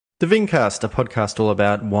The Vincast, a podcast all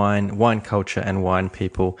about wine culture and wine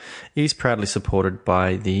people, is proudly supported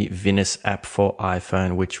by the Vinous app for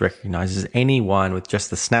iPhone, which recognizes any wine with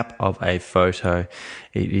just the snap of a photo.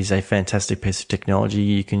 It is a fantastic piece of technology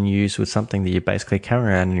you can use with something that you basically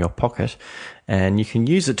carry around in your pocket, and you can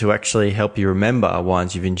use it to actually help you remember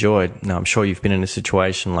wines you've enjoyed. Now, I'm sure you've been in a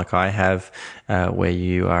situation like I have, where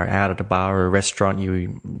you are out at a bar or a restaurant,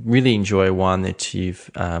 you really enjoy wine that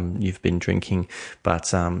you've been drinking,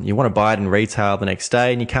 but you want to buy it in retail the next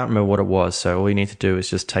day and you can't remember what it was. So all you need to do is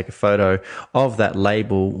just take a photo of that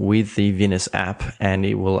label with the Vinous app, and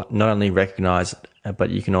it will not only recognize it,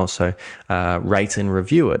 but you can also rate and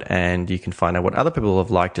review it, and you can find out what other people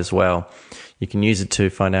have liked as well. You can use it to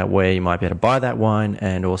find out where you might be able to buy that wine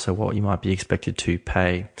and also what you might be expected to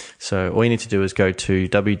pay. So all you need to do is go to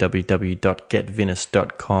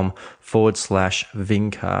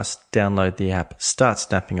www.getvinous.com/Vincast, download the app, start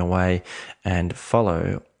snapping away, and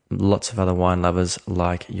follow lots of other wine lovers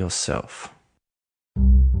like yourself.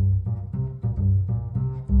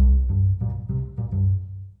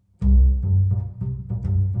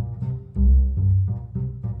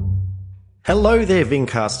 Hello there,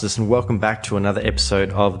 Vincasters, and welcome back to another episode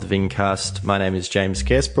of the Vincast. My name is James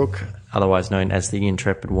Gersbrook, otherwise known as the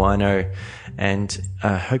Intrepid Wino, and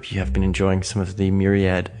I hope you have been enjoying some of the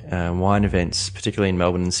myriad wine events, particularly in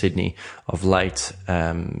Melbourne and Sydney, of late.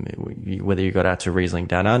 Whether you got out to Riesling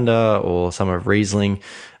Down Under or some of Riesling,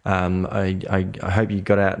 I hope you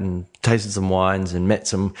got out and tasted some wines and met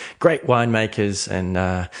some great winemakers,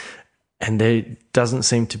 and there doesn't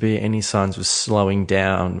seem to be any signs of slowing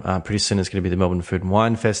down. Pretty soon there's going to be the Melbourne Food and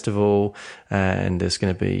Wine Festival, and there's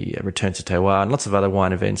going to be a Return to Terroir and lots of other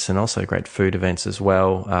wine events and also great food events as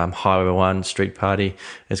well. Highway 1 Street Party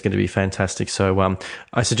is going to be fantastic. So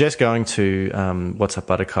I suggest going to What's Up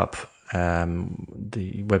Buttercup,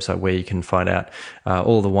 the website where you can find out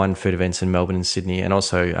all the wine food events in Melbourne and Sydney, and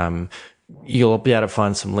also you'll be able to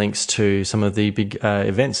find some links to some of the big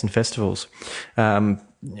events and festivals.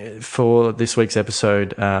 For this week's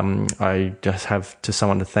episode, I just have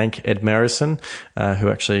someone to thank, Ed Marison,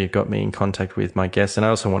 who actually got me in contact with my guest. And I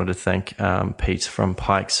also wanted to thank Pete from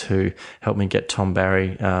Pikes, who helped me get Tom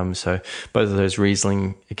Barry. So both of those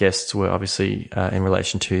Riesling guests were obviously in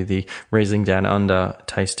relation to the Riesling Down Under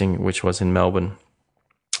tasting, which was in Melbourne.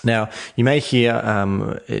 Now, you may hear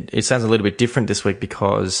it sounds a little bit different this week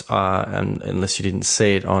because, unless you didn't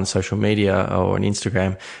see it on social media or on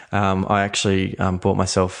Instagram, I actually bought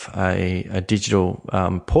myself a digital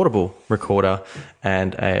portable recorder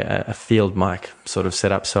and a field mic sort of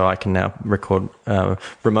setup, so I can now record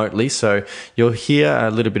remotely. So you'll hear a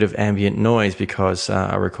little bit of ambient noise because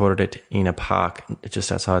I recorded it in a park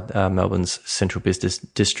just outside Melbourne's Central Business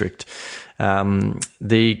District.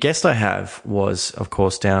 The guest I have was, of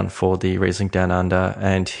course, down for the Riesling Down Under,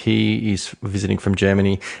 and he is visiting from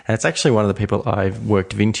Germany, and it's actually one of the people I've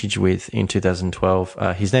worked vintage with in 2012.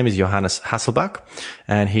 His name is Johannes Hasselbach,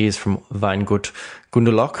 and he is from Weingut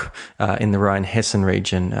Gunderloch in the Rhine-Hessen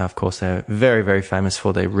region. Of course, they're very, very famous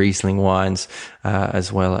for their Riesling wines,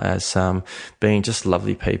 as well as being just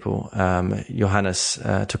lovely people. Johannes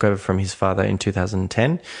took over from his father in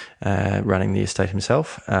 2010, running the estate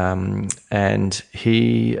himself, and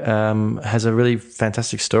he has a really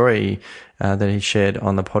fantastic story that he shared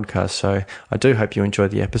on the podcast. So I do hope you enjoyed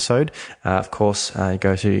the episode. Of course,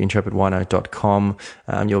 go to intrepidwino.com.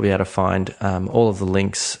 You'll be able to find all of the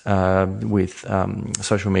links with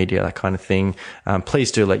social media, that kind of thing.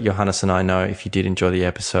 Please do let Johannes and I know if you did enjoy the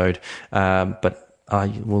episode. But I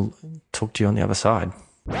will talk to you on the other side.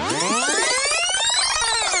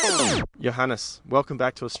 Johannes, welcome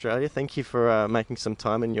back to Australia. Thank you for making some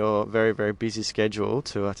time in your very, very busy schedule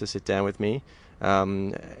to sit down with me.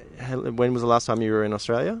 When was the last time you were in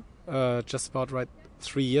Australia? Just about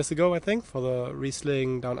 3 years ago, I think, for the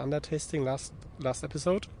Riesling Down Under tasting last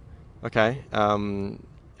episode. Okay. And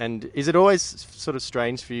is it always sort of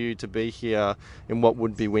strange for you to be here in what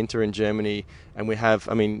would be winter in Germany? And we have,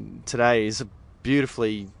 today is a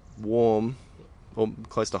beautifully warm or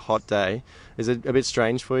close to hot day. Is it a bit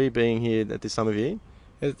strange for you being here at this time of year?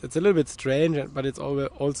 It's a little bit strange, but it's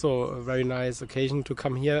also a very nice occasion to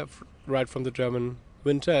come here right from the German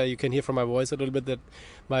winter. You can hear from my voice a little bit that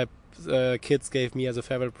my kids gave me as a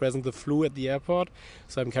farewell present the flu at the airport,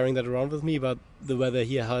 so I'm carrying that around with me, but the weather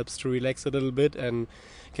here helps to relax a little bit and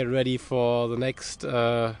get ready for the next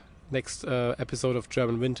episode of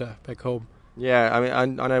German winter back home. Yeah, I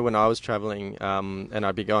know when I was travelling and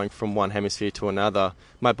I'd be going from one hemisphere to another,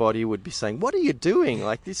 my body would be saying, "What are you doing?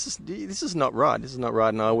 Like this is not right. This is not right."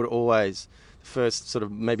 And I would always first sort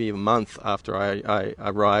of maybe a month after I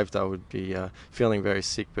arrived, I would be feeling very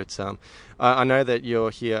sick. But I know that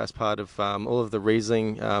you're here as part of all of the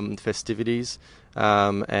Riesling festivities,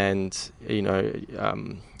 and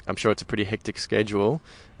I'm sure it's a pretty hectic schedule.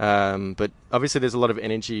 But obviously there's a lot of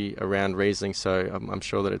energy around Riesling, so I'm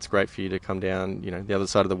sure that it's great for you to come down, the other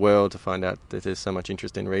side of the world to find out that there's so much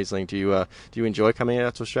interest in Riesling. Do you enjoy coming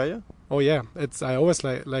out to Australia? Oh yeah, I always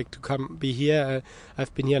like to be here.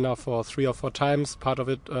 I've been here now for 3 or 4 times. Part of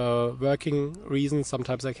it working reasons.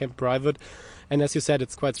 Sometimes I came private, and as you said,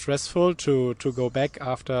 it's quite stressful to go back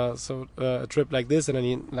after a trip like this, and I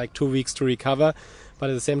need like 2 weeks to recover. But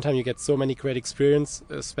at the same time, you get so many great experience,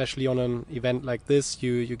 especially on an event like this.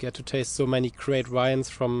 You get to taste so many great wines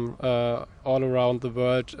from all around the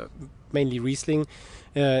world, mainly Riesling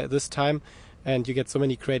this time. And you get so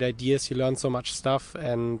many great ideas, you learn so much stuff,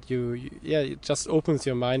 and it just opens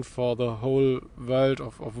your mind for the whole world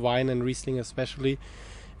of wine and Riesling especially,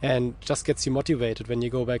 and just gets you motivated when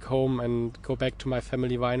you go back home and go back to my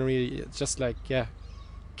family winery. It's just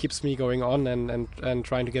keeps me going on and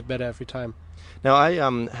trying to get better every time. Now, I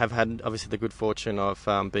have had obviously the good fortune of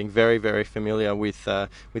being very, very familiar with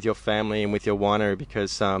your family and with your winery,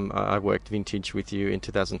 because I worked vintage with you in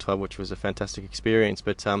 2012, which was a fantastic experience.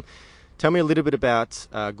 But tell me a little bit about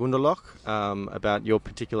Gunderloch, about your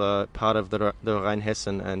particular part of the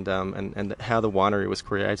Rheinhessen, and how the winery was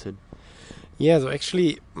created. Yeah, so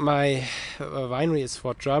actually my winery is,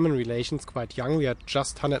 for German relations, quite young. We are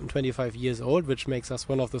just 125 years old, which makes us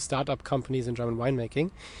one of the startup companies in German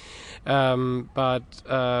winemaking. But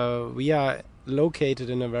we are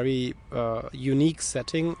located in a very unique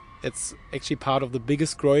setting. It's actually part of the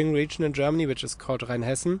biggest growing region in Germany, which is called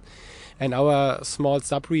Rheinhessen. And our small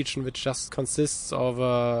sub-region, which just consists of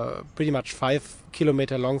a pretty much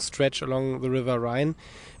 5-kilometer long stretch along the River Rhine,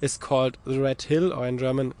 is called the Red Hill, or in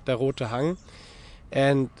German, der Rote Hang.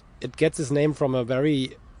 And it gets its name from a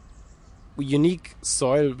very unique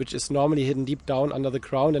soil, which is normally hidden deep down under the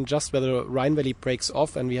ground, and just where the Rhine Valley breaks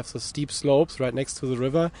off and we have the steep slopes right next to the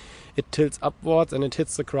river, it tilts upwards and it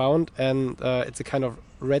hits the ground, and it's a kind of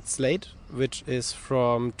red slate, which is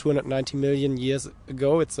from 290 million years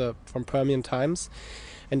ago. It's from Permian times,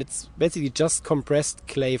 and it's basically just compressed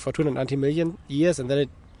clay for 290 million years, and then it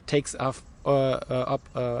takes up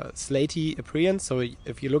slaty appearance. So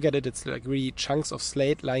if you look at it, it's like really chunks of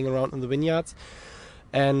slate lying around in the vineyards,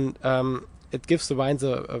 and it gives the wines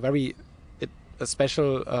a very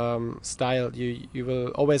special style. You will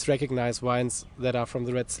always recognize wines that are from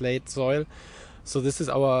the red slate soil. So this is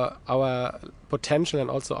our potential and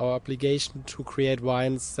also our obligation to create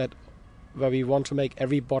wines where we want to make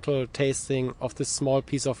every bottle tasting of this small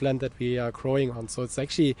piece of land that we are growing on. So it's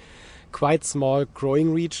actually quite small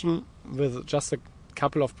growing region with just a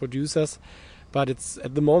couple of producers, but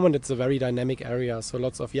at the moment it's a very dynamic area. So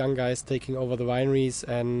lots of young guys taking over the wineries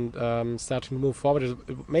and starting to move forward.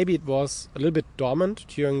 Maybe it was a little bit dormant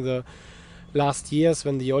during the last years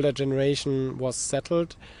when the older generation was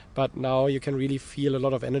settled, but now you can really feel a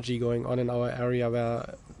lot of energy going on in our area,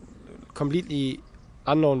 where completely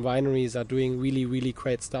unknown wineries are doing really, really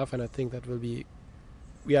great stuff, and I think that will be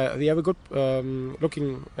we have a good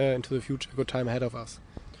looking into the future, a good time ahead of us.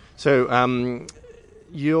 So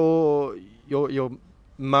your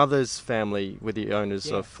mother's family were the owners,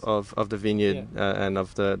 yes, of the vineyard, yeah, and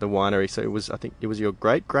of the winery. So I think it was your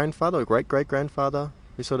great grandfather or great great grandfather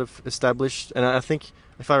who sort of established, and I think,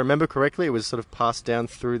 if I remember correctly, it was sort of passed down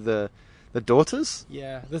through the daughters.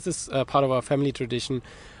 Yeah, this is part of our family tradition,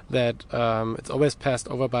 that it's always passed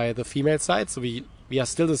over by the female side. So we are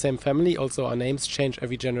still the same family. Also, our names change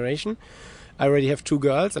every generation. I already have 2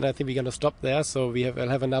 girls, and I think we're going to stop there. So I'll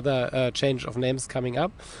have another change of names coming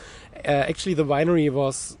up. Actually, the winery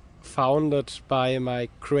was founded by my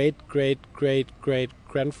great great great great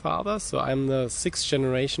grandfather. So I'm the 6th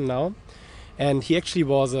generation now. And he actually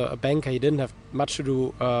was a banker. He didn't have much to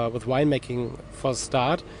do with winemaking for a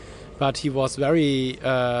start, but he was very,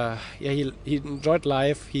 he enjoyed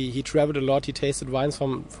life. He traveled a lot. He tasted wines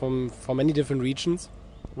from many different regions.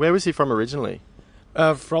 Where was he from originally?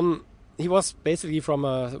 He was basically from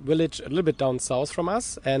a village a little bit down south from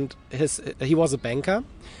us, and he was a banker.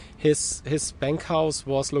 His bank house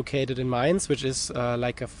was located in Mainz, which is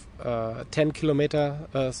like 10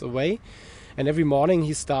 kilometers away. And every morning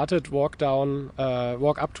he started walk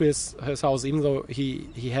up to his house, even though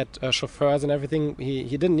he had chauffeurs and everything. He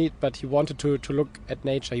didn't need, but he wanted to look at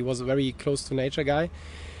nature. He was a very close to nature guy.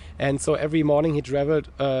 And so every morning he traveled,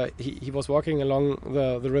 he was walking along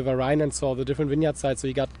the River Rhine and saw the different vineyard sites. So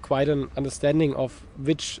he got quite an understanding of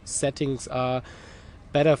which settings are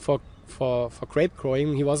better for for grape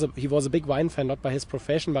growing. He was a big wine fan, not by his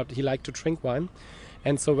profession, but he liked to drink wine.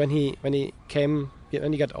 And so when he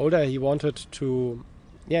got older, he wanted to.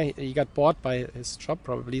 Yeah, he got bored by his job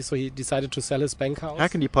probably, so he decided to sell his bank house. How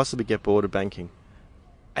can you possibly get bored of banking?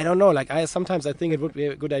 I don't know. Like sometimes I think it would be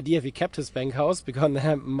a good idea if he kept his bank house, because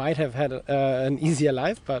then he might have had an easier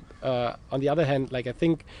life. But on the other hand, like I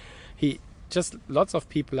think lots of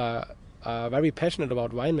people are very passionate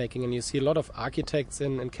about winemaking, and you see a lot of architects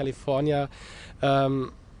in California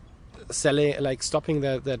stopping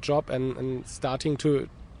their job and starting to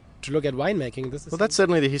look at winemaking. That's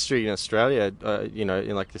certainly the history in Australia.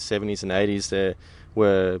 In like the 70s and 80s, there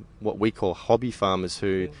were what we call hobby farmers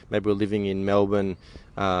who maybe were living in Melbourne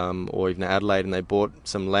or even Adelaide, and they bought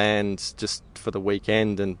some land just for the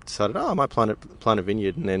weekend and decided, I might plant a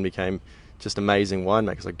vineyard, and then became just amazing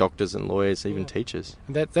winemakers, like doctors and lawyers, even teachers.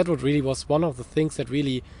 And that what really was one of the things that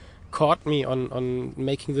really caught me on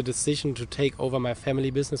making the decision to take over my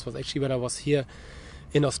family business, was actually when I was here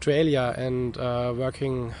in Australia and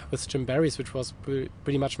working with Jim Barry's, which was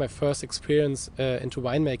pretty much my first experience into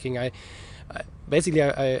winemaking.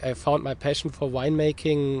 I found my passion for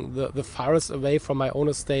winemaking the farthest away from my own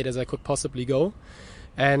estate as I could possibly go.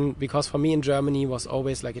 And because for me in Germany was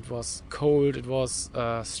always like, it was cold, it was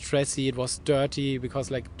stressy, it was dirty,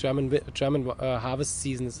 because like German harvest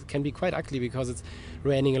seasons can be quite ugly because it's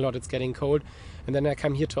raining a lot, it's getting cold. And then I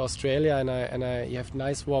come here to Australia and you have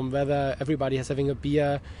nice warm weather, everybody is having a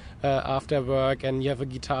beer after work, and you have a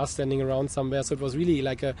guitar standing around somewhere. So it was really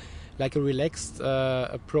like a relaxed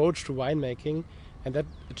approach to winemaking, and that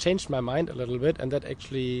changed my mind a little bit, and that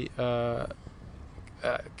actually I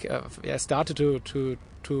started to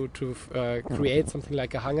create something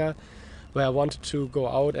like a hunger, where I wanted to go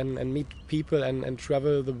out and meet people and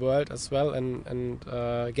travel the world as well, and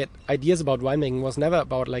get ideas about winemaking. It was never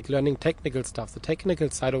about like learning technical stuff. The technical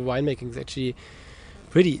side of winemaking is actually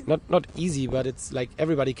pretty not easy, but it's like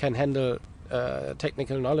everybody can handle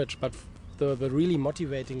technical knowledge. But the really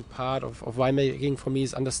motivating part of winemaking for me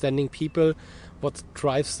is understanding people, what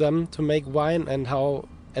drives them to make wine, and how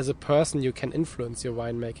as a person you can influence your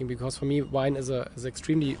winemaking. Because for me, wine is an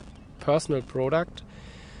extremely personal product,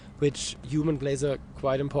 which human plays a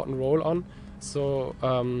quite important role on. So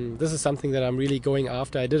this is something that I'm really going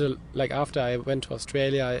after. After I went to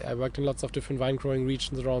Australia, I worked in lots of different wine growing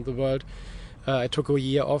regions around the world. I took a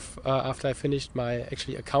year off after I finished my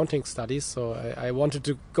actually accounting studies. So I wanted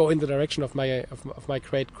to go in the direction of my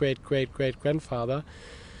great grandfather,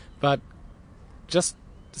 but just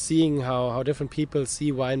seeing how different people see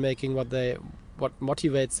winemaking, what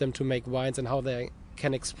motivates them to make wines, and how they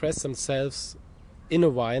can express themselves in a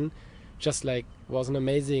wine, just like was an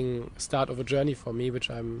amazing start of a journey for me, which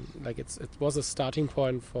I'm like it was a starting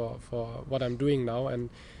point for what I'm doing now, and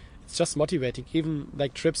it's just motivating. Even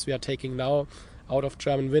like trips we are taking now out of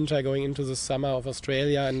German winter, going into the summer of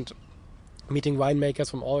Australia, and meeting winemakers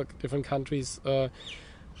from all different countries,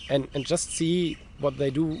 and just see what they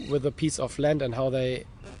do with a piece of land, and how they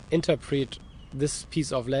interpret this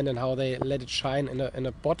piece of land, and how they let it shine in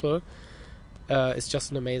a bottle. It's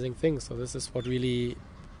just an amazing thing. So this is what really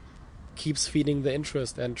keeps feeding the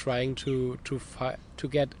interest, and trying to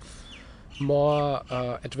get more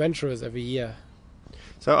adventurous every year.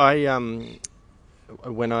 So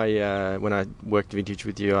when I worked vintage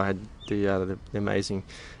with you, I had the amazing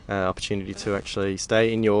opportunity to actually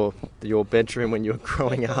stay in your bedroom when you were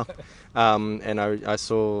growing up, and I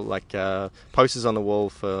saw like posters on the wall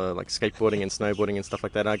for like skateboarding and snowboarding and stuff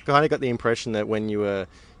like that. And I kind of got the impression that when you were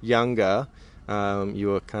younger, you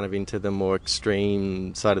were kind of into the more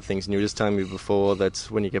extreme side of things, and you were just telling me before that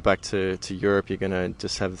when you get back to Europe, you're going to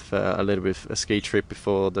just have a little bit of a ski trip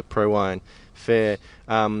before the Pro Wine Fair.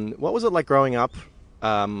 What was it like growing up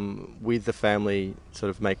with the family sort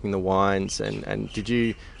of making the wines, and did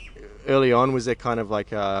you, early on, was there kind of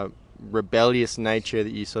like a rebellious nature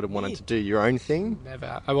that you sort of wanted to do your own thing?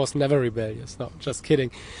 Never. I was never rebellious. No, just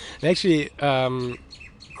kidding. And actually,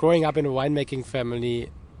 growing up in a winemaking family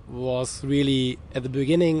was really, at the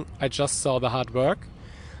beginning, I just saw the hard work.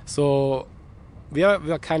 So we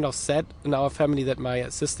are kind of set in our family that my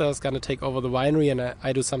sister is going to take over the winery, and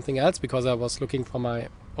I do something else, because I was looking for my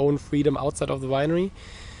own freedom outside of the winery.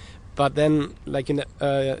 But then, like,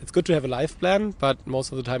 it's good to have a life plan, but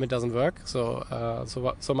most of the time it doesn't work. So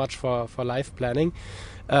much for life planning.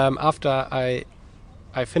 After I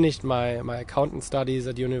finished my accountant studies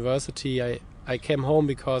at university, I came home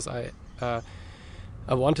because I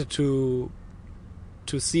wanted to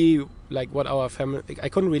see like what our family. I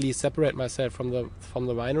couldn't really separate myself from the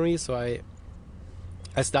winery, so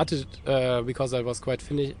I started because I was quite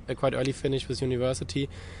early finished with university.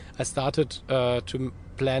 I started to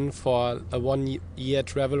plan for a 1 year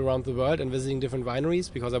travel around the world and visiting different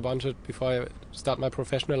wineries, because I wanted, before I start my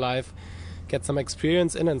professional life, get some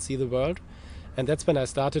experience in and see the world. And that's when I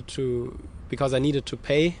started to, because I needed to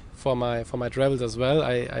pay for my travels as well,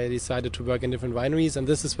 I decided to work in different wineries. And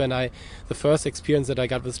this is when the first experience that I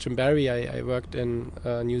got with Jim Barry, I worked in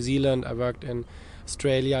New Zealand, I worked in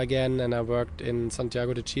Australia again, and I worked in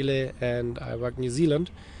Santiago de Chile, and I worked in New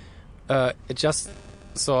Zealand. It just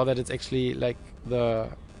saw that it's actually like there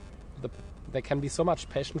can be so much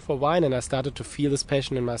passion for wine, and I started to feel this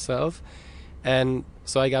passion in myself. And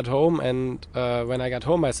so I got home, and when I got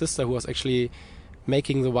home, my sister, who was actually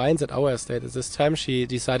making the wines at our estate at this time, she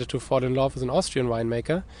decided to fall in love with an Austrian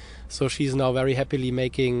winemaker. So she's now very happily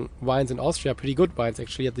making wines in Austria, pretty good wines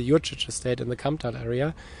actually, at the Jurcic estate in the Kamtal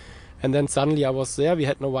area. And then suddenly I was there. We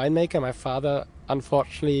had no winemaker. My father,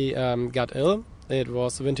 unfortunately, got ill. It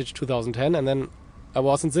was vintage 2010. And then I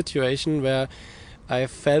was in a situation where I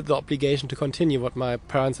felt the obligation to continue what my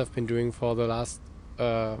parents have been doing for the last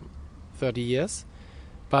 30 years.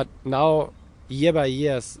 But now, year by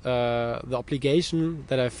year, the obligation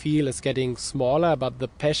that I feel is getting smaller, but the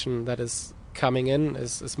passion that is coming in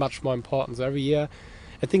is much more important. So every year,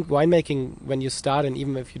 I think winemaking, when you start, and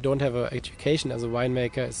even if you don't have an education as a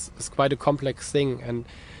winemaker, is quite a complex thing, and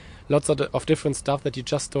lots of different stuff that you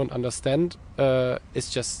just don't understand.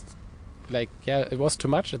 It's just like, it was too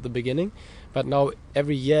much at the beginning, but now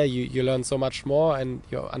every year you learn so much more, and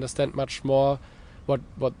you understand much more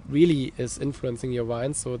what really is influencing your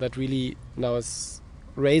wines. So that really now is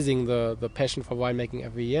raising the passion for winemaking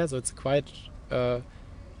every year. So it's quite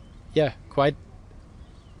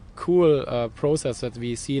cool process that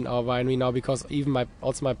we see in our winery now, because even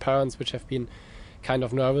my parents, which have been kind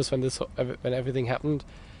of nervous when everything happened,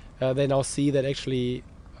 they now see that actually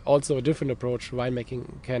also a different approach to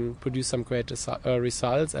winemaking can produce some great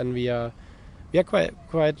results, and we are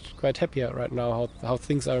quite happy right now how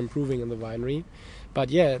things are improving in the winery. But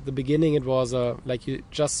yeah, at the beginning it was like you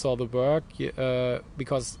just saw the work,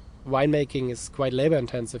 because winemaking is quite labor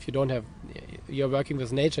intensive. You're working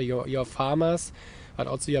with nature, you're farmers, but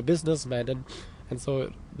also you're businessmen, and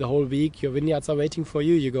so the whole week your vineyards are waiting for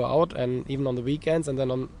you. You go out, and even on the weekends, and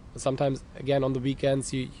then sometimes again on the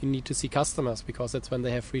weekends you need to see customers, because that's when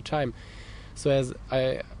they have free time. So as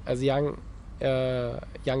a young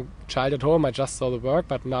child at home, I just saw the work,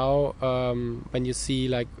 but now when you see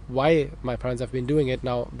like why my parents have been doing it,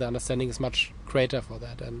 now the understanding is much greater for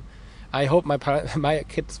that, and I hope my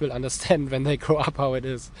kids will understand when they grow up how it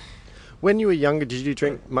is. When you were younger, did you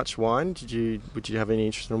drink much wine? Would you have any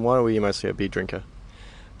interest in wine, or were you mostly a beer drinker?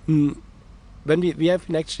 When we have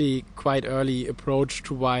been actually quite early approach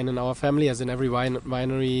to wine in our family, as in every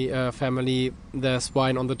winery family, there's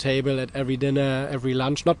wine on the table at every dinner, every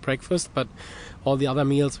lunch, not breakfast, but all the other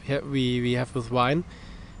meals we have with wine.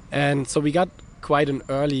 And so we got quite an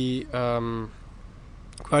early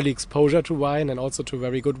exposure to wine, and also to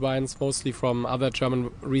very good wines, mostly from other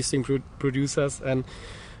German Riesling producers. And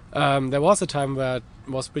there was a time where it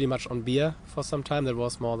was pretty much on beer for some time. That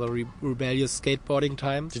was more the rebellious skateboarding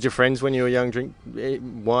time. Did your friends, when you were young, drink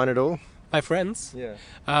wine at all? My friends? Yeah.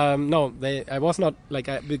 No, I was not,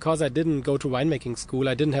 because I didn't go to winemaking school,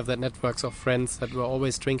 I didn't have that networks of friends that were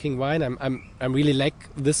always drinking wine. I'm really lack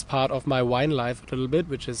this part of my wine life a little bit,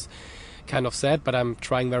 which is kind of sad, but I'm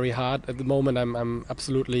trying very hard. At the moment, I'm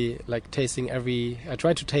absolutely tasting I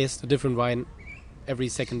try to taste a different wine every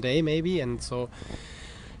second day maybe, and so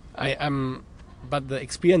but the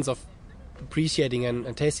experience of appreciating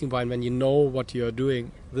and tasting wine when you know what you're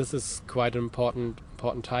doing, this is quite an important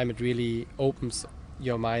time. It really opens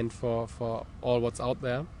your mind for all what's out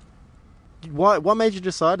there. What made you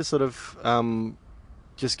decide to sort of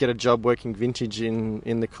just get a job working vintage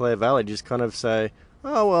in the Clare Valley? Just kind of say,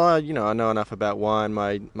 oh well, I know enough about wine.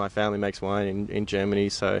 My family makes wine in Germany,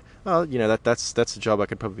 so that's a job I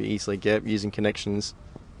could probably easily get using connections.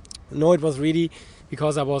 No, it was really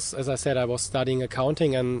because I was studying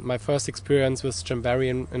accounting, and my first experience with Jim Barry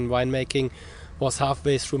in winemaking was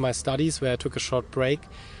halfway through my studies, where I took a short break.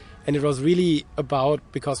 And it was really about,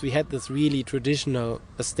 because we had this really traditional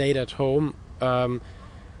estate at home, I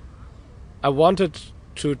wanted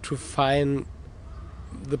to find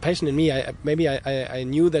the passion in me. I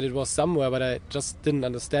knew that it was somewhere, but I just didn't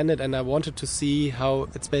understand it, and I wanted to see how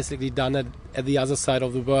it's basically done at the other side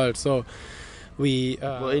of the world. So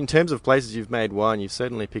well, in terms of places you've made wine, you've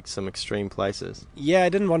certainly picked some extreme places. Yeah, I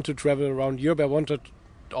didn't want to travel around Europe. I wanted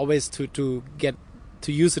always to get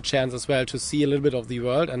to use the chance as well to see a little bit of the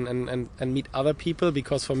world and meet other people,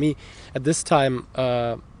 because for me at this time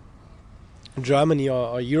Germany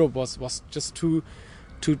or Europe was just too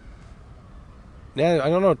yeah, I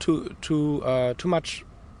don't know, too much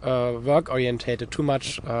work orientated, too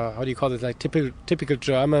much how do you call it, like typical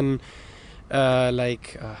German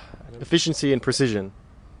efficiency and precision.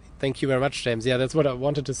 Thank you very much, James. Yeah, that's what I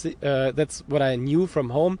wanted to see. That's what I knew from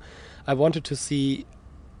home. I wanted to see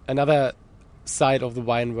another side of the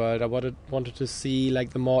wine world. I wanted to see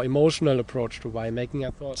like the more emotional approach to winemaking.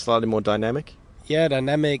 I thought Slightly more dynamic. Yeah,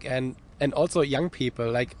 dynamic and also young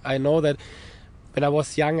people. Like I know that when I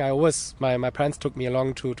was young, I always my parents took me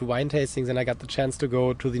along to wine tastings, and I got the chance to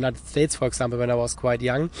go to the United States, for example, when I was quite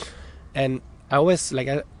young. And I always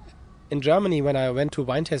in Germany, when I went to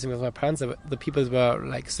wine tasting with my parents, the people were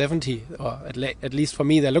like 70, or at least for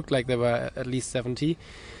me, they looked like they were at least 70.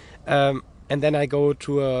 And then I go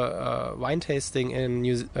to a wine tasting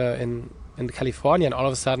in California, and all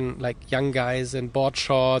of a sudden, like young guys in board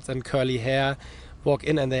shorts and curly hair walk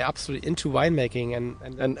in, and they're absolutely into winemaking.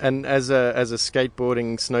 And as a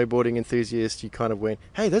skateboarding, snowboarding enthusiast, you kind of went,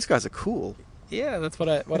 "Hey, those guys are cool." Yeah, that's what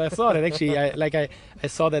I thought. And actually, I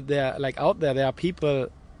saw that there, like out there are people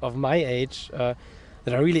of my age that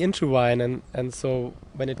are really into wine, and so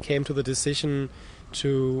when it came to the decision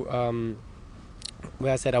to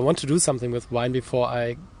where I said I want to do something with wine before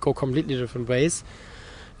I go completely different ways,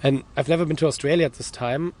 and I've never been to Australia at this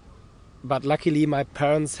time, but luckily my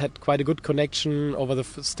parents had quite a good connection over the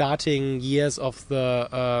starting years of the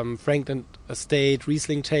Franklin Estate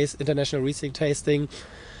Riesling international Riesling tasting.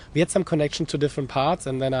 We had some connection to different parts,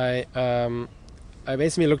 and then I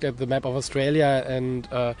basically looked at the map of Australia and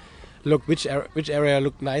looked which area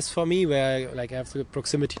looked nice for me, where like I have the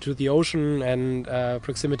proximity to the ocean and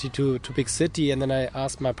proximity to big city. And then I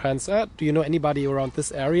asked my parents, do you know anybody around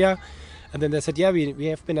this area? And then they said, yeah, we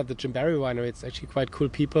have been at the Jim Barry winery. It's actually quite cool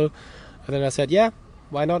people. And then I said, yeah,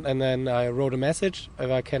 why not? And then I wrote a message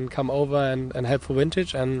if I can come over and help for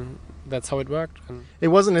vintage, and that's how it worked. And it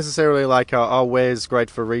wasn't necessarily like, oh, where's great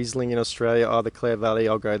for Riesling in Australia? Oh, the Clare Valley,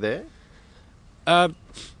 I'll go there. That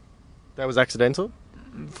was accidental?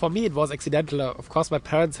 For me, it was accidental. Of course, my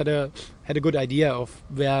parents had a good idea of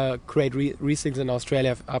where great Rieslings in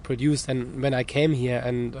Australia are produced. And when I came here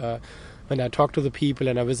and when I talked to the people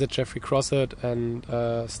and I visited Jeffrey Crossett and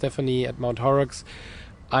Stephanie at Mount Horrocks,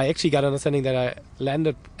 I actually got an understanding that I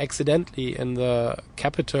landed accidentally in the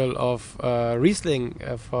capital of Riesling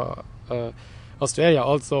for Australia.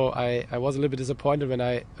 Also, I was a little bit disappointed when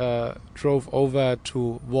I drove over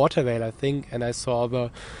to Watervale, I think, and I saw the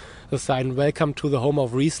sign, "Welcome to the home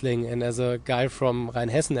of Riesling." And as a guy from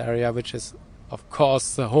Rheinhessen area, which is, of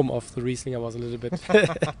course, the home of the Riesling, I was a little bit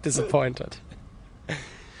disappointed.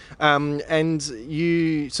 And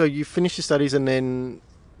you finished your studies, and then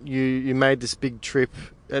you made this big trip.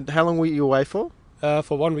 And how long were you away for?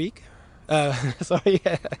 For 1 week. Sorry,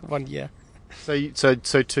 1 year. So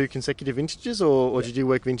 2 consecutive vintages, or did you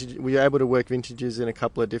work vintage? Were you able to work vintages in a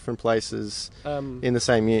couple of different places in the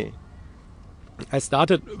same year? I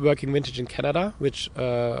started working vintage in Canada, which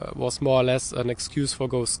was more or less an excuse for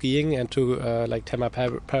go skiing and to tell my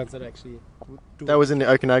parents that I actually do. That was in the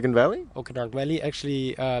Okanagan Valley? Okanagan Valley,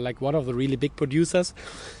 actually like one of the really big producers.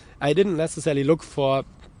 I didn't necessarily look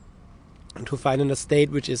to find an estate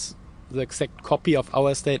which is the exact copy of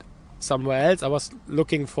our estate somewhere else. I was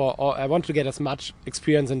looking I want to get as much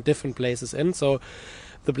experience in different places in. So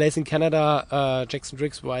the place in Canada, Jackson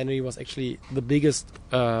Driggs Winery, was actually the biggest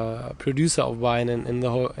producer of wine in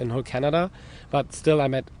whole Canada. But still, I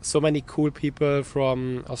met so many cool people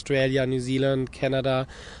from Australia, New Zealand, Canada.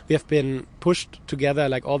 We have been pushed together,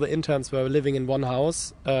 like all the interns were living in one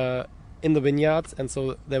house in the vineyards, and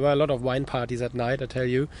so there were a lot of wine parties at night, I tell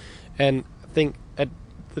you. And I think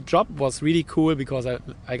the job was really cool because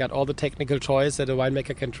I got all the technical toys that a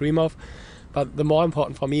winemaker can dream of. But the more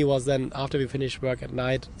important for me was then, after we finished work at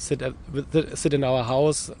night, sit in our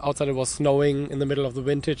house. Outside it was snowing in the middle of the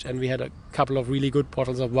vintage, and we had a couple of really good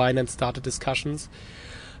bottles of wine and started discussions.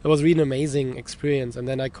 It was really an amazing experience. And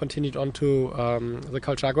then I continued on to the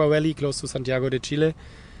Colchagua Valley, close to Santiago de Chile,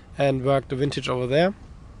 and worked the vintage over there,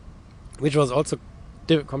 which was also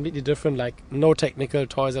completely different, like no technical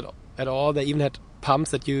toys at all. They even had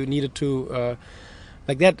pumps that you needed to,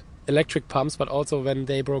 like that. Electric pumps, but also when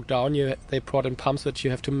they broke down, they brought in pumps which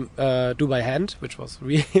you have to do by hand, which was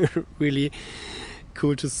really, really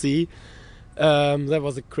cool to see. That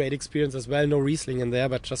was a great experience as well. No Riesling in there,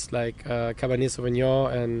 but just like Cabernet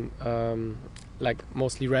Sauvignon and like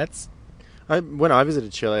mostly reds. When I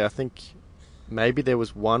visited Chile, I think maybe there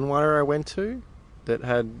was one winery I went to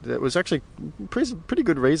that was actually pretty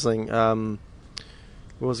good Riesling.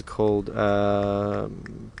 What was it called?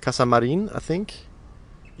 Casa Marin, I think.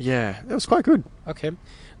 Yeah, it was quite good. Okay.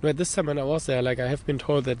 But this time when I was there, like I have been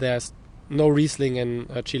told that there's no Riesling in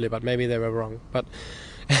Chile, but maybe they were wrong. But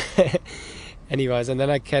anyways, and then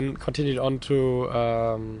I can continue on to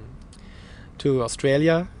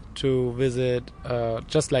Australia to visit,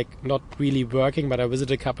 just like not really working, but I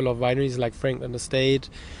visited a couple of wineries like Franklin Estate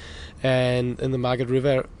and in the Margaret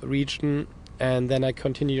River region, and then I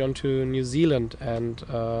continued on to New Zealand and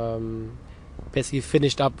basically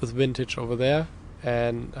finished up with vintage over there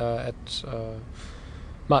and at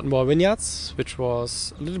Martin Moore Vineyards, which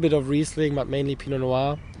was a little bit of Riesling, but mainly Pinot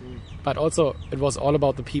Noir. But also, it was all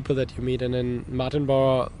about the people that you meet. And in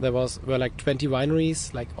Martinborough, were like 20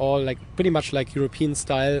 wineries, like all like pretty much like European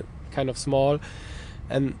style, kind of small,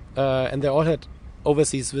 and they all had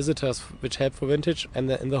overseas visitors, which helped for vintage. And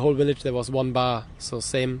in the whole village, there was one bar. So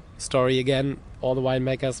same story again. All the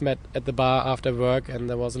winemakers met at the bar after work, and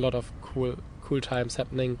there was a lot of cool times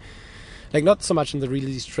happening. Like not so much in the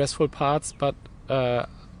really stressful parts, but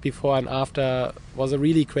before and after was a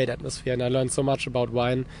really great atmosphere, and I learned so much about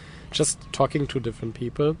wine just talking to different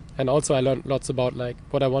people. And also I learned lots about like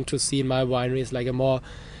what I want to see in my winery is like a more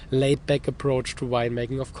laid back approach to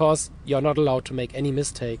winemaking. Of course, you're not allowed to make any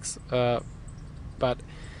mistakes, but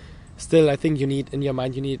still I think you need in your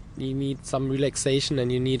mind you need some relaxation,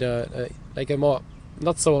 and you need a more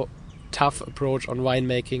not so tough approach on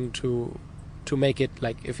winemaking to make it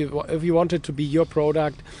like if you want it to be your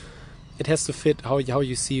product, it has to fit how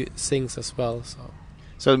you see things as well.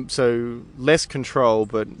 So less control,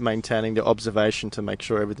 but maintaining the observation to make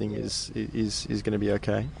sure everything is going to be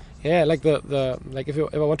okay. Yeah, like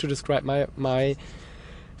if I want to describe my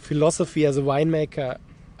philosophy as a winemaker,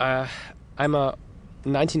 I'm a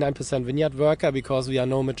 99% vineyard worker because we are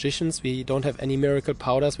no magicians. We don't have any miracle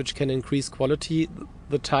powders which can increase quality.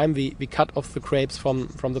 The time we cut off the grapes from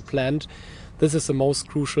the plant, this is the most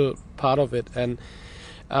crucial part of it. And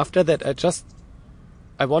after that,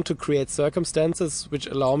 I want to create circumstances which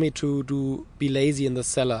allow me to be lazy in the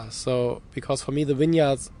cellar. So, because for me the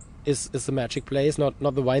vineyards is the magic place, not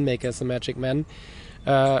the winemaker is the magic man.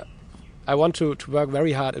 I want to work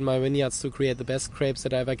very hard in my vineyards to create the best grapes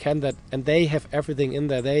that I ever can. And they have everything in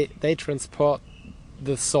there. They transport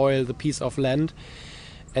the soil, the piece of land.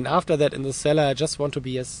 And after that, in the cellar, I just want to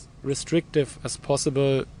be as restrictive as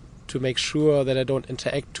possible to make sure that I don't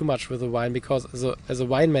interact too much with the wine, because as a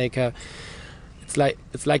winemaker,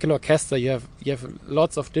 it's like an orchestra. You have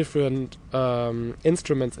lots of different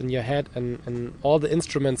instruments in your head, and all the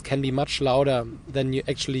instruments can be much louder than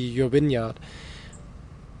your vineyard.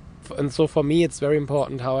 And so for me, it's very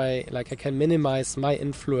important how I can minimize my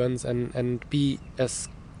influence and be as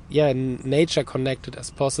nature connected as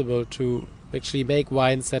possible to actually make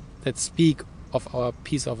wines that speak of our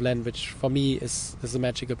piece of land, which for me is a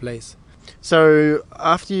magical place. So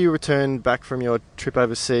after you returned back from your trip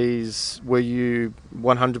overseas, were you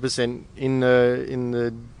 100% in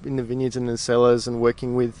the vineyards and the cellars and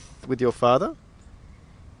working with your father?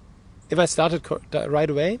 If I started right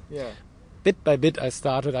away, yeah. Bit by bit I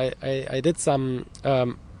started. I did some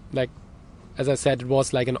as I said, it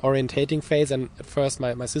was like an orientating phase, and at first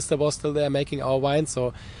my sister was still there making our wine,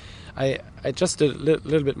 so I just did a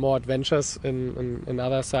little bit more adventures in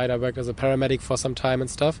other side. I worked as a paramedic for some time and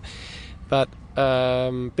stuff, but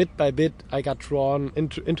bit by bit I got drawn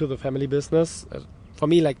into the family business. For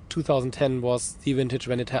me, like 2010 was the vintage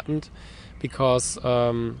when it happened, because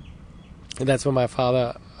that's when my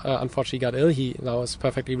father unfortunately got ill. He now is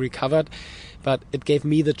perfectly recovered, but it gave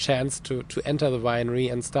me the chance to enter the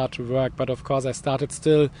winery and start to work. But of course I started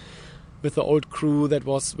still with the old crew that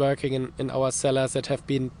was working in our cellars, that have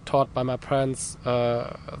been taught by my parents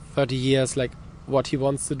 30 years like what he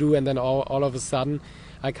wants to do, and then all of a sudden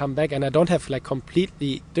I come back and I don't have like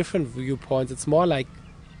completely different viewpoints. It's more like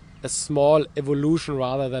a small evolution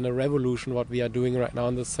rather than a revolution what we are doing right now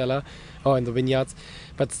in the cellar or in the vineyards.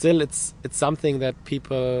 But still it's something that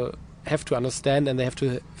people have to understand, and they have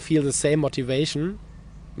to feel the same motivation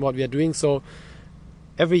what we are doing. So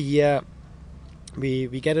every year we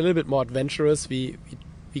get a little bit more adventurous. We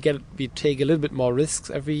take a little bit more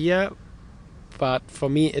risks every year, but for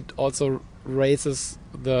me it also raises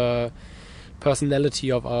the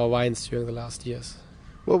personality of our wines during the last years.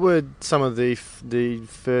 What were some of the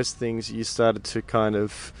first things you started to kind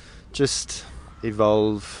of just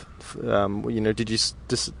evolve? Did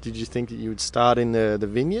you think that you would start in the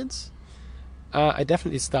vineyards? I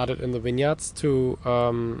definitely started in the vineyards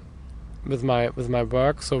with my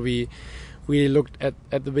work. So we looked at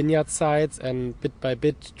the vineyard sites, and bit by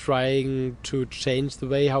bit trying to change the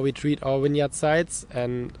way how we treat our vineyard sites.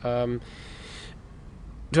 And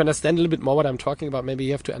to understand a little bit more what I'm talking about, maybe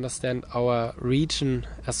you have to understand our region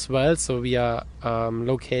as well. So we are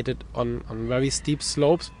located on very steep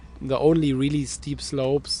slopes, the only really steep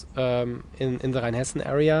slopes in the Rheinhessen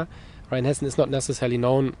area. Rheinhessen is not necessarily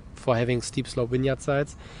known for having steep slope vineyard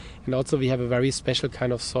sites. And also we have a very special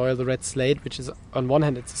kind of soil, the red slate, which is on one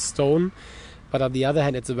hand it's a stone, but on the other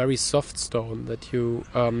hand it's a very soft stone that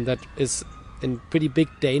that is in pretty big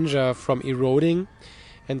danger from eroding.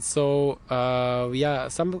 And so we are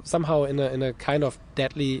somehow in a kind of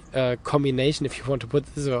deadly combination, if you want to put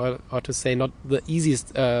this, or to say not the easiest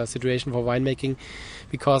situation for winemaking,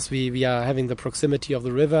 because we are having the proximity of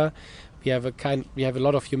the river. We have a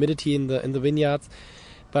lot of humidity in the vineyards,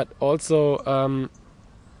 but also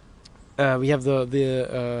we have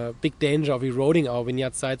the big danger of eroding our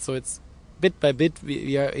vineyard sites. So it's bit by bit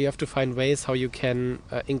you have to find ways how you can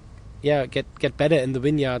get better in the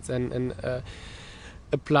vineyards and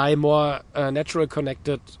apply more natural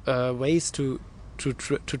connected ways to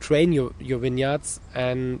train your vineyards.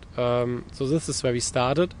 And so this is where we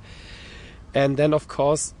started. And then of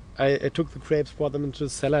course I took the grapes, brought them into the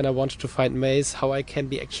cellar, and I wanted to find ways how I can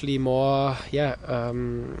be actually more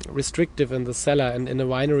restrictive in the cellar and in a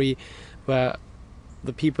winery where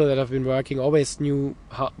the people that have been working always knew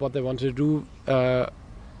what they wanted to do.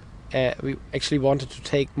 We actually wanted to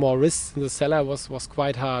take more risks in the cellar. Was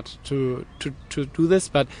quite hard to do this,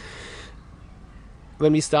 but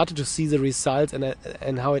when we started to see the results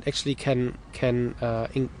and how it actually can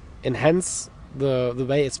enhance the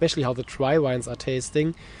way, especially how the dry wines are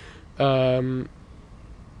tasting, the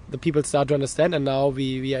people start to understand, and now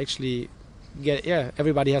we actually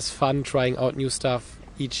everybody has fun trying out new stuff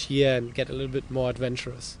each year and get a little bit more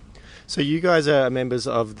adventurous. So you guys are members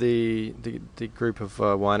of the group of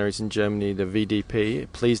wineries in Germany, the VDP.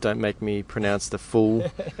 Please don't make me pronounce the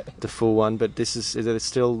full one. But is there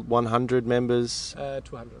still 100 members?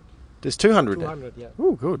 200. There's 200. 200, yeah.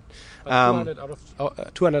 Oh, good.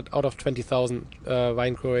 200 out of 20,000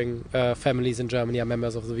 wine growing families in Germany are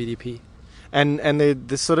members of the VDP. And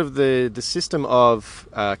the sort of the system of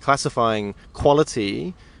classifying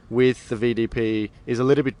quality with the VDP is a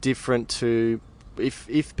little bit different to.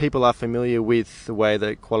 If people are familiar with the way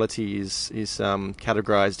that quality is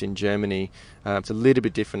categorized in Germany, it's a little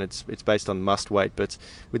bit different. It's based on must wait, but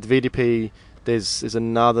with VDP, there's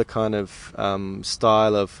another kind of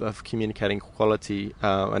style of communicating quality,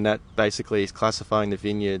 and that basically is classifying the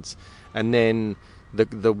vineyards, and then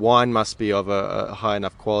the wine must be of a high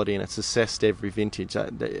enough quality, and it's assessed every vintage.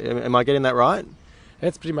 Am I getting that right?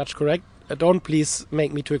 That's pretty much correct. Don't please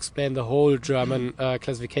make me to explain the whole German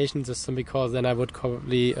classification system, because then I would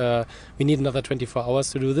probably we need another 24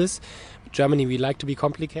 hours to do this. Germany, we like to be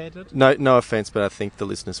complicated. No offense, but I think the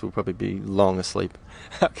listeners will probably be long asleep.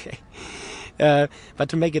 Okay, but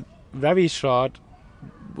to make it very short,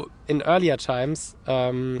 in earlier times,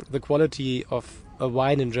 the quality of a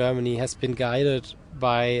wine in Germany has been guided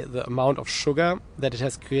by the amount of sugar that it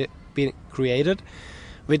has been created,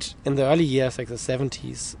 which in the early years, like the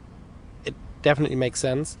 70s, definitely makes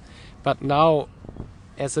sense. But now,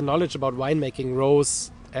 as the knowledge about winemaking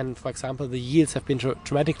rose, and for example the yields have been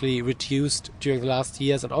dramatically reduced during the last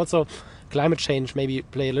years, and also climate change maybe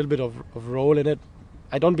play a little bit of role in it.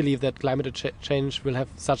 I don't believe that climate change will have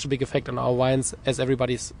such a big effect on our wines as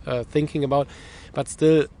everybody's thinking about, but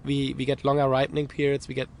still we get longer ripening periods,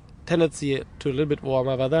 we get tendency to a little bit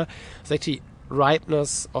warmer weather. So actually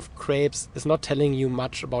ripeness of grapes is not telling you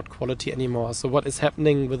much about quality anymore. So what is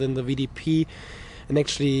happening within the VDP, and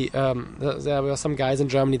actually there were some guys in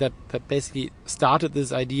Germany that basically started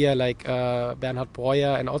this idea, like Bernhard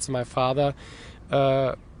Breuer and also my father.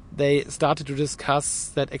 They started to discuss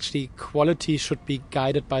that actually quality should be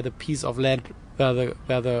guided by the piece of land where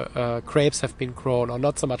the grapes have been grown, or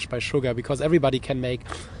not so much by sugar, because everybody can make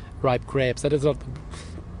ripe grapes. That is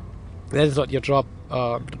not your job,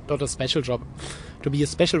 not a special job. To be a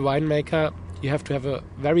special winemaker, you have to have a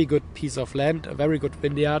very good piece of land, a very good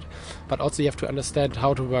vineyard, but also you have to understand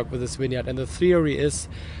how to work with this vineyard. And the theory is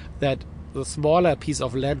that the smaller piece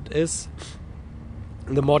of land is,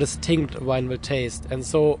 the more distinct wine will taste. And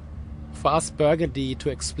so for us, Burgundy, to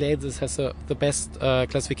explain this, has the best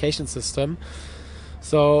classification system.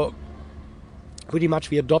 So pretty much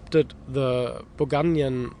we adopted the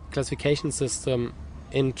Burgundian classification system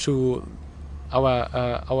into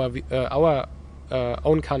our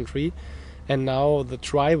own country, and now the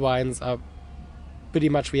dry wines are pretty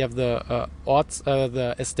much, we have the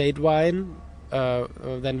the estate wine,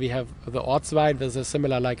 then we have the Ortswein, there's a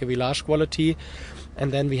similar like a village quality,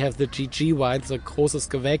 and then we have the GG wines, the Großes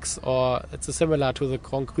Gewächs, or it's a similar to the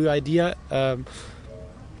Grand Cru idea.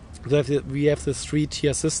 We have the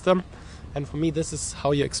 3-tier system, And for me, this is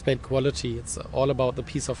how you explain quality. It's all about the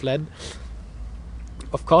piece of land.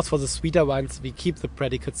 Of course, for the sweeter wines, we keep the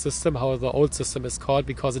predicate system, how the old system is called,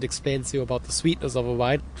 because it explains you about the sweetness of a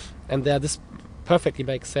wine. And there, this perfectly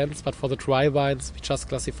makes sense. But for the dry wines, we just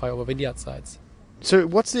classify over vineyard sites. So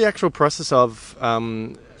what's the actual process of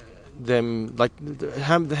them? Like,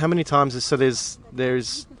 how many times? So there's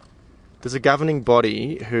a governing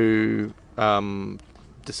body who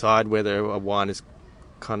decide whether a wine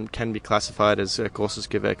can be classified as a Großes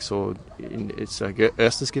Gewächs or it's a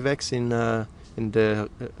Erstes Gewächs in the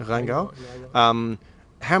Rheingau.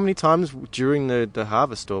 How many times during the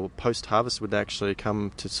harvest or post-harvest would they actually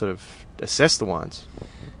come to sort of assess the wines?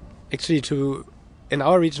 Actually, in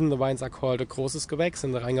our region, the wines are called a Großes Gewächs.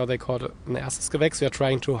 In the Rheingau, they call it an Erstes Gewächs. We are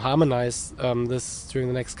trying to harmonize this during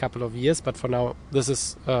the next couple of years, but for now, this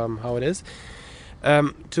is how it is.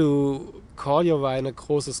 To call your wine a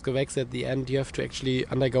Großes Gewächs at the end, you have to actually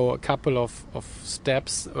undergo a couple of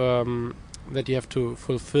steps that you have to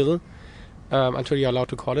fulfill until you're allowed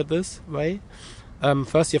to call it this way.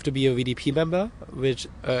 First, you have to be a VDP member, which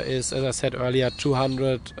is, as I said earlier,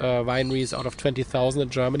 200 wineries out of 20,000 in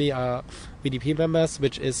Germany are VDP members,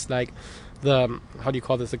 which is like the, how do you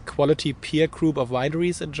call this, a quality peer group of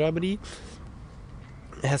wineries in Germany.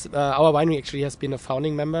 Our winery actually has been a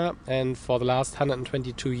founding member, and for the last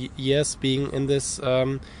 122 years being in this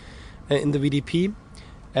in the VDP.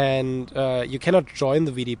 And you cannot join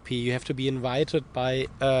the VDP. You have to be invited by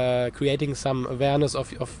creating some awareness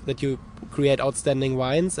of that you create outstanding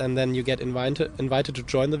wines, and then you get invited to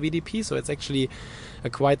join the VDP. So it's actually a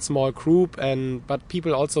quite small group, but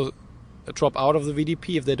people also drop out of the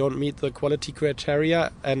VDP if they don't meet the quality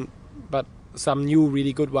criteria. But some new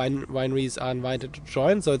really good wineries are invited to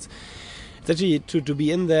join. So it's actually to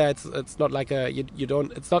be in there. It's not like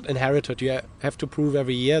it's not inherited. You have to prove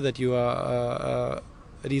every year that you are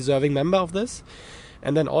a deserving member of this.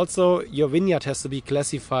 And then also your vineyard has to be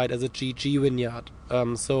classified as a GG vineyard.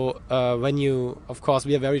 When you, of course,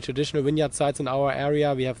 we have very traditional vineyard sites in our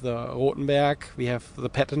area. We have the Rothenberg, we have the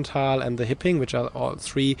Pettental and the Hipping, which are all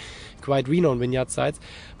three quite renowned vineyard sites.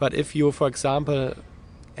 But if you, for example,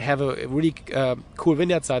 have a really cool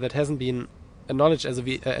vineyard site that hasn't been acknowledged as a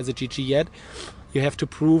GG yet, you have to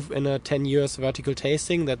prove in a 10 years vertical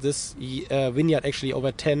tasting that this vineyard actually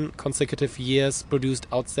over 10 consecutive years produced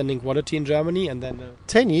outstanding quality in Germany. And then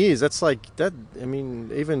 10 years, that's like that. I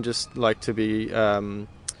mean, even just like to be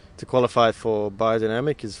to qualify for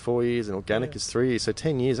biodynamic is 4 years and organic is 3 years. So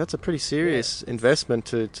 10 years, that's a pretty serious investment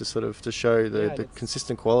to show the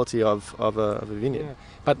consistent quality of a vineyard. Yeah.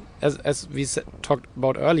 But as we talked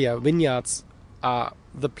about earlier, vineyards are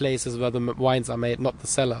the places where the wines are made, not the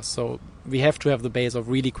cellars. So we have to have the base of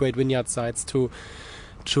really great vineyard sites to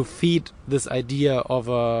feed this idea of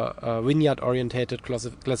a vineyard-orientated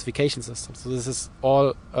classification system. So this is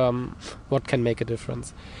all what can make a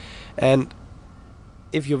difference. And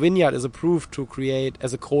if your vineyard is approved to create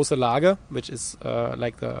as a große Lage, which is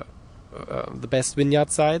like the best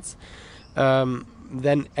vineyard sites,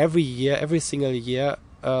 then every single year,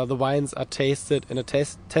 the wines are tasted in a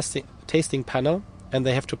tasting panel, and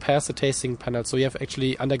they have to pass the tasting panel. So you have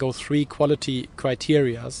actually undergo 3 quality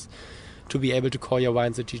criterias to be able to call your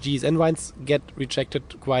wines a GGs. And wines get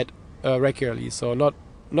rejected quite regularly. So not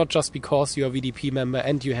just because you're a VDP member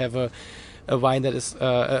and you have a wine that is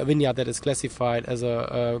a vineyard that is classified as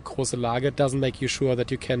a Große Lage doesn't make you sure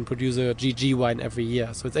that you can produce a GG wine every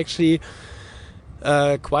year. So it's actually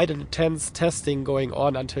quite an intense testing going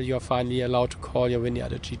on until you're finally allowed to call your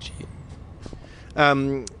vineyard a GG.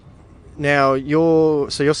 Now, your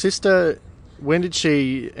sister, when did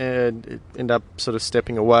she end up sort of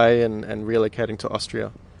stepping away and relocating to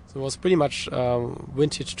Austria? So it was pretty much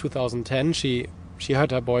vintage 2010. She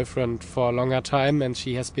had her boyfriend for a longer time, and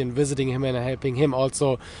she has been visiting him and helping him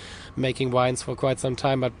also making wines for quite some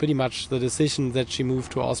time. But pretty much the decision that she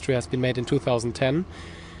moved to Austria has been made in 2010,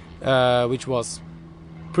 which was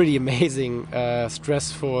pretty amazing,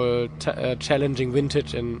 stressful, challenging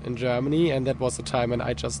vintage in Germany. And that was the time when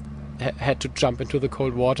I just had to jump into the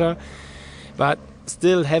cold water. But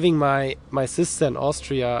still having my sister in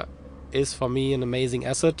Austria is for me an amazing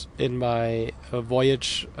asset in my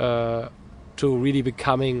voyage to really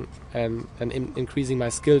becoming and increasing my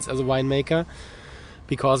skills as a winemaker,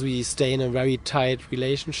 because we stay in a very tight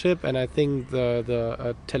relationship. And I think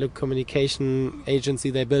the telecommunication agency,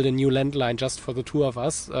 they built a new landline just for the two of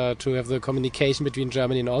us to have the communication between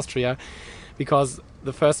Germany and Austria, because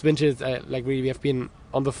the first vintage, we have been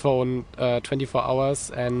on the phone 24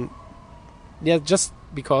 hours, and just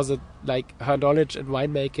because her knowledge in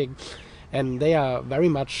winemaking and they are very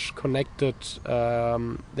much connected.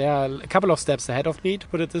 They are a couple of steps ahead of me, to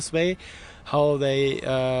put it this way, how they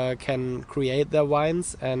can create their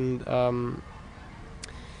wines. And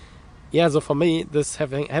so for me, this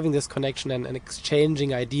having this connection and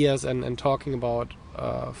exchanging ideas and talking about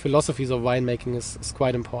philosophies of winemaking is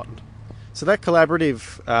quite important. So that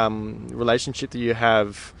collaborative relationship that you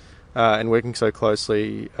have and working so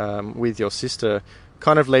closely with your sister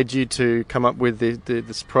kind of led you to come up with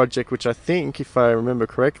this project, which I think, if I remember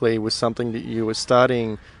correctly, was something that you were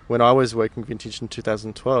starting when I was working vintage in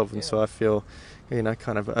 2012. And so I feel,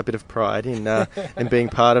 kind of a bit of pride in in being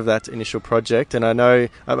part of that initial project. And I know,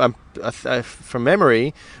 from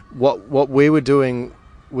memory, what we were doing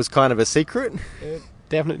was kind of a secret. It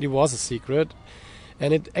definitely was a secret.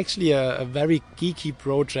 And it actually a very geeky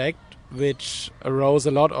project, which arose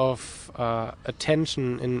a lot of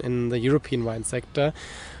attention in the European wine sector.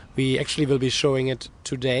 We actually will be showing it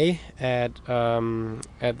today at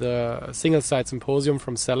the Single Site Symposium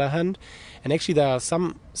from Cellarhand. And actually there are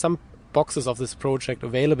some boxes of this project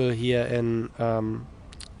available here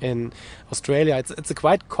in Australia. It's a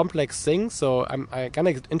quite complex thing, so I'm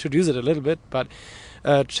gonna introduce it a little bit, but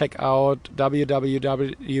check out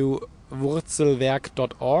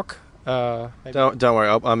www.wurzelwerk.org. Don't worry,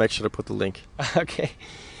 I'll make sure to put the link. Okay.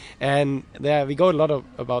 And there we go a lot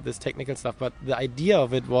about this technical stuff, but the idea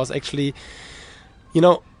of it was actually,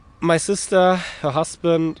 my sister, her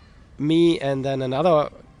husband, me, and then another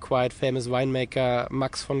quite famous winemaker,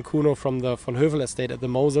 Max von Kuno from the von Hövel estate at the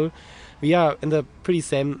Mosel. We are in the pretty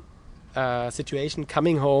same situation,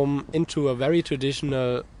 coming home into a very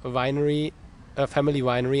traditional winery, a family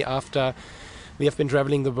winery, after we have been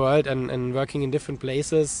traveling the world and working in different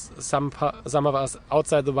places. Some of us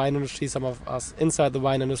outside the wine industry, some of us inside the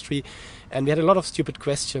wine industry, and we had a lot of stupid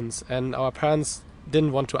questions. And our parents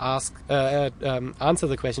didn't want to answer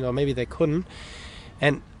the question, or maybe they couldn't.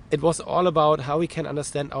 And it was all about how we can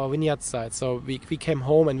understand our vineyard side. So we came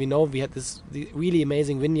home and we know we had the really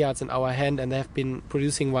amazing vineyards in our hand, and they have been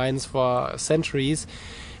producing wines for centuries.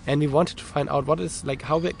 And we wanted to find out what is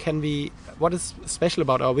special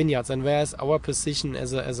about our vineyards, and where is our position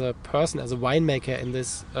as a person, as a winemaker in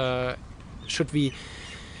this. Should we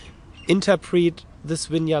interpret this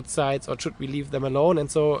vineyard sites, or should we leave them alone? And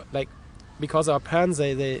so, because our parents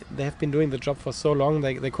they have been doing the job for so long,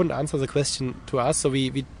 they couldn't answer the question to us. So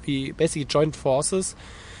we basically joined forces,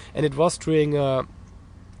 and it was during a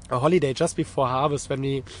holiday just before harvest when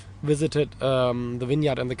we visited the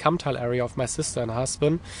vineyard in the Kammtal area of my sister and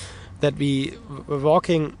husband, that we were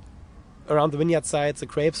walking around the vineyard sites. The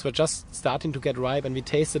grapes were just starting to get ripe, and we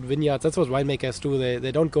tasted vineyards. That's what winemakers do.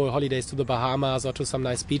 They don't go holidays to the Bahamas or to some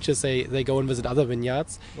nice beaches. They go and visit other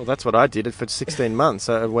vineyards. Well, that's what I did for 16 months.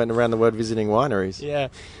 I went around the world visiting wineries. Yeah,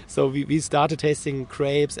 so we started tasting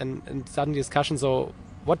grapes and starting discussion. So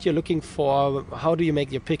what you're looking for, how do you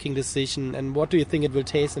make your picking decision, and what do you think it will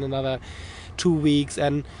taste in another 2 weeks?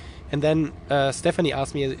 And then Stephanie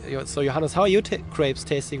asked me, so Johannes, how are your grapes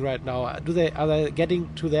tasting right now? Are they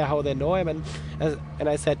getting to there how they know them? And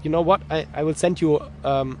I said, you know what? I will send you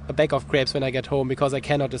a bag of grapes when I get home, because I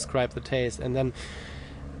cannot describe the taste. And then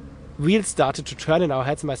wheels started to turn in our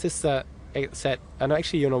heads. My sister said, "No,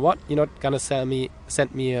 actually, you know what? You're not gonna send me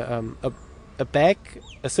a bag,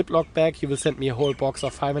 a Ziploc bag. You will send me a whole box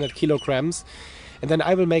of 500 kilograms. And then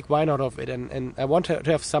I will make wine out of it, and I want to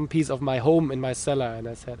have some piece of my home in my cellar." And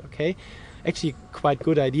I said, okay, actually quite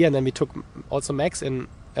good idea. And then we took also Max into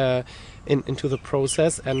the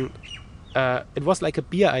process, and it was like a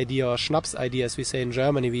beer idea, or Schnaps idea, as we say in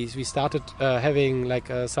Germany. We started having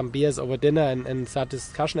some beers over dinner and start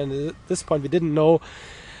discussion. And at this point, we didn't know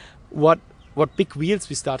what big wheels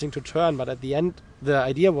we're starting to turn. But at the end, the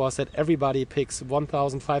idea was that everybody picks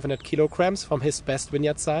 1,500 kilograms from his best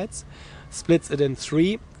vineyard sites, splits it in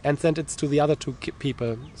 3, and sends it to the other 2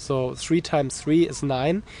 people. So 3 times 3 is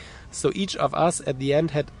 9. So each of us at the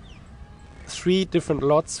end had 3 different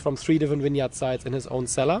lots from 3 different vineyard sites in his own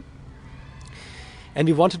cellar. And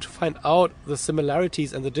we wanted to find out the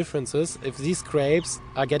similarities and the differences if these grapes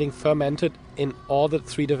are getting fermented in all the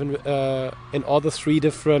 3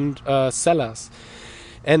 different cellars.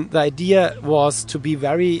 And the idea was to be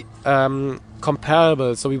very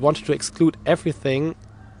comparable. So we wanted to exclude everything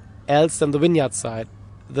else than the vineyard side.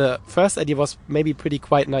 The first idea was maybe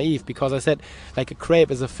quite naive, because I said, a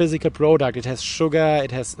grape is a physical product. It has sugar,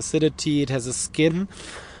 it has acidity, it has a skin.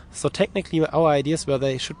 So technically our ideas were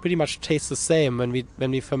they should pretty much taste the same when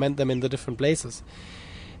we ferment them in the different places.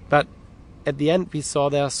 But at the end we saw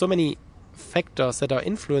there are so many factors that are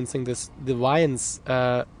influencing the wines,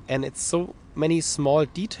 and it's so many small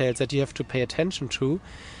details that you have to pay attention to,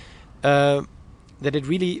 that it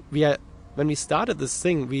really we are when we started this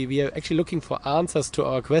thing, we are actually looking for answers to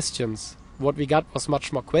our questions. What we got was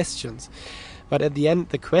much more questions. But at the end,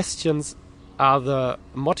 the questions are the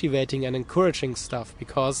motivating and encouraging stuff,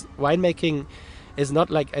 because winemaking is not,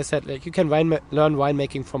 like I said, like you can learn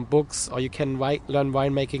winemaking from books, or you can learn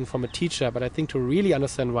winemaking from a teacher. But I think to really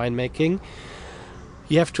understand winemaking,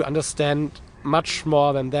 you have to understand much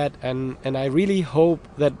more than that. And I really hope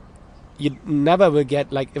that you never will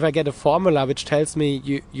get, like, if I get a formula which tells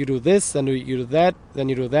me you do this, then you do that, then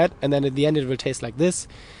you do that, and then at the end it will taste like this,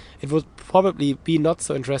 it would probably be not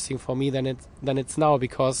so interesting for me than it's now,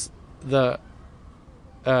 because the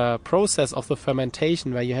process of the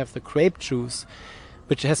fermentation, where you have the grape juice,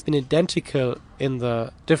 which has been identical in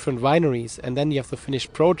the different wineries, and then you have the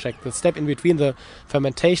finished product. The step in between the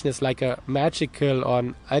fermentation is like a magical or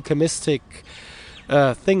an alchemistic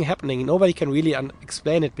thing happening. Nobody can really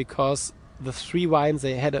explain it, because the three wines,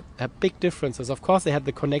 they had a big differences. Of course, they had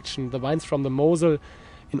the connection. The wines from the Mosel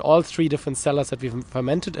in all three different cellars that we've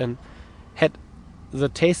fermented in had the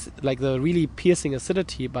taste, like the really piercing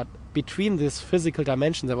acidity, but between this physical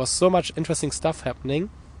dimension there was so much interesting stuff happening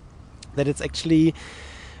that it's actually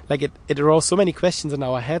like it arose so many questions in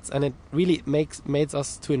our heads, and it really made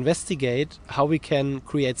us to investigate how we can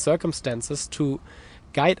create circumstances to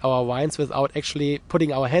guide our wines without actually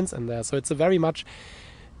putting our hands in there. So it's a very much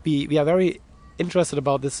we are very interested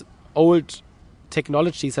about this old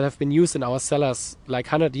technologies that have been used in our cellars like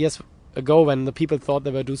 100 years ago, when the people thought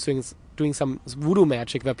they were doing some voodoo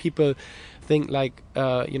magic, where people think like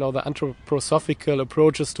the anthroposophical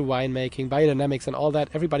approaches to winemaking, biodynamics and all that.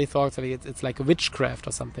 Everybody thought that it's like a witchcraft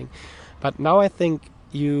or something. But now I think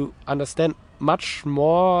you understand much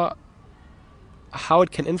more how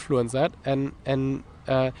it can influence that, and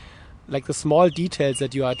like the small details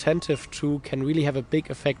that you are attentive to can really have a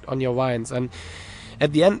big effect on your wines. And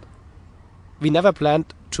at the end, we never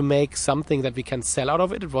planned to make something that we can sell out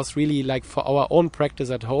of it. It was really like for our own practice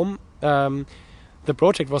at home. The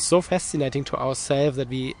project was so fascinating to ourselves that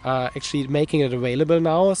we are actually making it available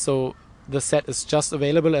now. So the set is just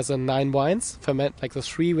available as a 9 wines, like the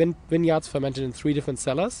 3 vineyards fermented in 3 different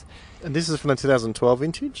cellars. And this is from the 2012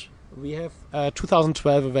 vintage? We have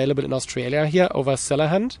 2012 available in Australia here over Cellar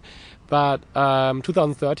Hunt, but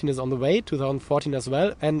 2013 is on the way, 2014 as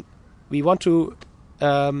well. And we want to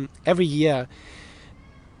every year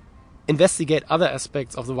investigate other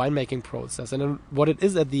aspects of the winemaking process. And what it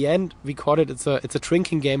is at the end, we call it, it's a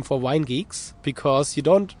drinking game for wine geeks, because you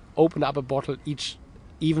don't open up a bottle each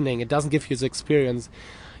evening. It doesn't give you the experience.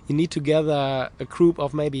 You need to gather a group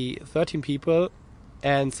of maybe 13 people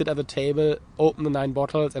and sit at the table, open the 9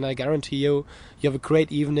 bottles, and I guarantee you have a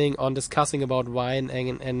great evening on discussing about wine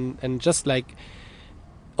and just like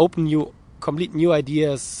open complete new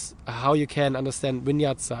ideas how you can understand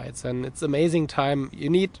vineyard sites. And it's amazing time. You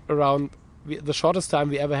need the shortest time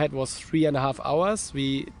we ever had was 3.5 hours.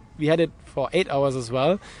 We had it for 8 hours as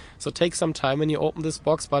well. So take some time when you open this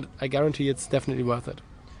box, but I guarantee it's definitely worth it.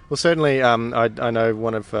 Well, certainly, I know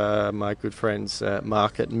one of my good friends,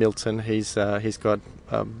 Mark at Milton. He's got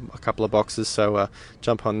a couple of boxes, so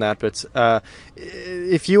jump on that. But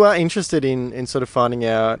if you are interested in sort of finding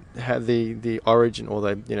out how the origin or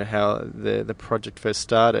how the project first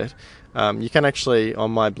started, you can actually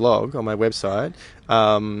on my blog, on my website,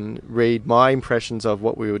 read my impressions of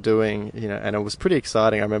what we were doing. And it was pretty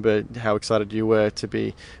exciting. I remember how excited you were to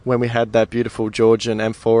be when we had that beautiful Georgian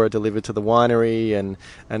amphora delivered to the winery, and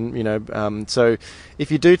so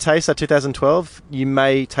if you do taste that 2012, you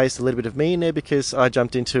may taste a little bit of me in there, because I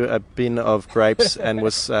jumped into a bin of grapes and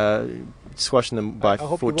was squashing them by foot. I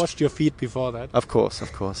hope you washed your feet before that. Of course.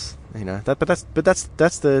 But that's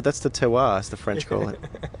the terroir, as the French call it.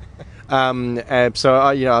 So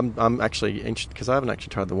I'm actually interested, because I haven't actually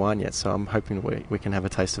tried the wine yet, so I'm hoping we can have a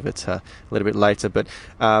taste of it a little bit later. But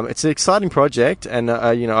it's an exciting project, and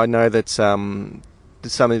I know that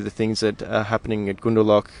some of the things that are happening at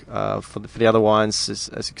Gunderloch for the other wines is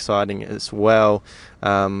as exciting as well.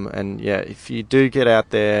 And yeah, if you do get out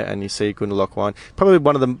there and you see Gunderloch wine, probably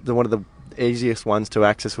one of the easiest ones to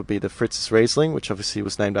access would be the Fritz's Riesling, which obviously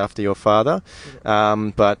was named after your father.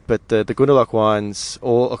 But the Gunderloch wines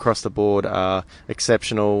all across the board are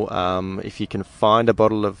exceptional. If you can find a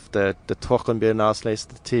bottle of the Trockenbier Nasles,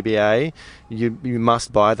 the TBA, you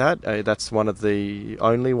must buy that. That's one of the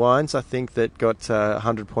only wines, I think, that got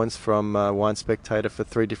 100 points from Wine Spectator for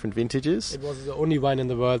 3 different vintages. It was the only wine in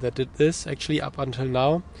the world that did this, actually, up until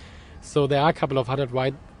now. So there are a couple of 100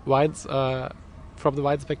 wines from the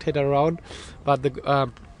Wine Spectator around, but the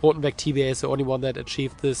Rotenberg TBA is the only one that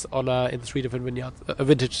achieved this honor in 3 different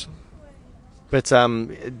vintages. But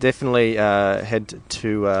definitely head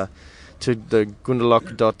to to the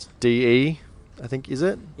Gunderloch.de, I think, is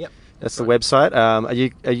it? Yep. That's the website.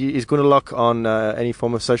 Is Gunderloch on any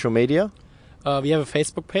form of social media? We have a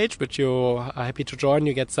Facebook page, which you are happy to join.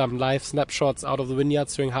 You get some live snapshots out of the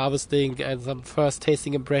vineyards during harvesting and some first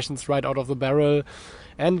tasting impressions right out of the barrel.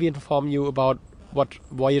 And we inform you about what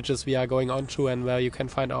voyages we are going on to and where you can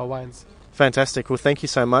find our wines. Fantastic. Well, thank you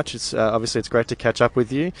so much. It's obviously it's great to catch up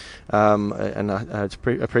with you, and I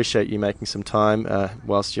appreciate you making some time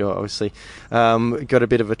whilst you're obviously got a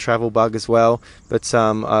bit of a travel bug as well. But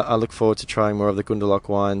I look forward to trying more of the Gunderloch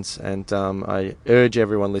wines, and I urge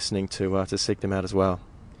everyone listening to seek them out as well.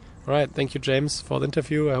 All right. Thank you, James, for the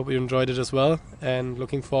interview. I hope you enjoyed it as well, and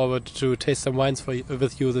looking forward to taste some wines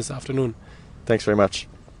with you this afternoon. Thanks very much.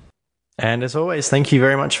 And as always, thank you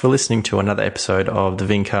very much for listening to another episode of the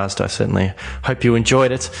Vincast. I certainly hope you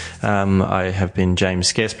enjoyed it. I have been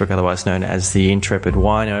James Scaresbrook, otherwise known as the Intrepid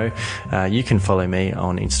Wino. You can follow me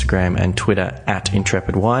on Instagram and Twitter at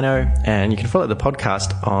Intrepid Wino, and you can follow the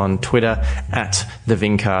podcast on Twitter at the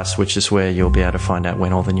Vincast, which is where you'll be able to find out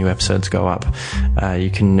when all the new episodes go up.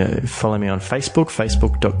 You can follow me on Facebook,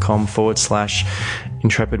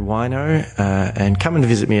 facebook.com/Intrepid Wino, and come and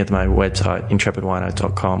visit me at my website,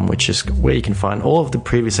 intrepidwino.com, which is where you can find all of the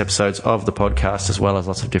previous episodes of the podcast, as well as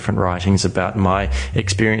lots of different writings about my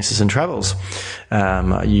experiences and travels.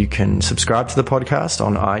 You can subscribe to the podcast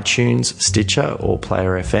on iTunes, Stitcher, or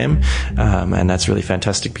Player FM, and that's really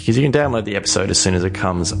fantastic because you can download the episode as soon as it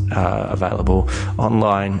comes available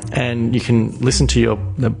online, and you can listen to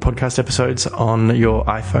the podcast episodes on your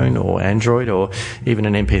iPhone or Android or even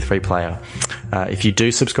an MP3 player. If you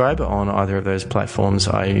do subscribe on either of those platforms,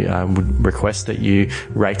 I would request that you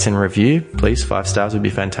rate and review. Please, 5 stars would be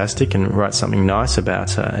fantastic, and write something nice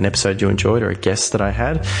about an episode you enjoyed or a guest that I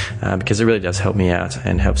had, because it really does help me out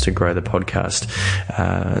and helps to grow the podcast.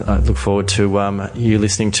 I look forward to you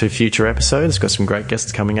listening to future episodes. Got some great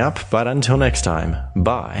guests coming up, but until next time,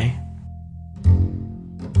 bye.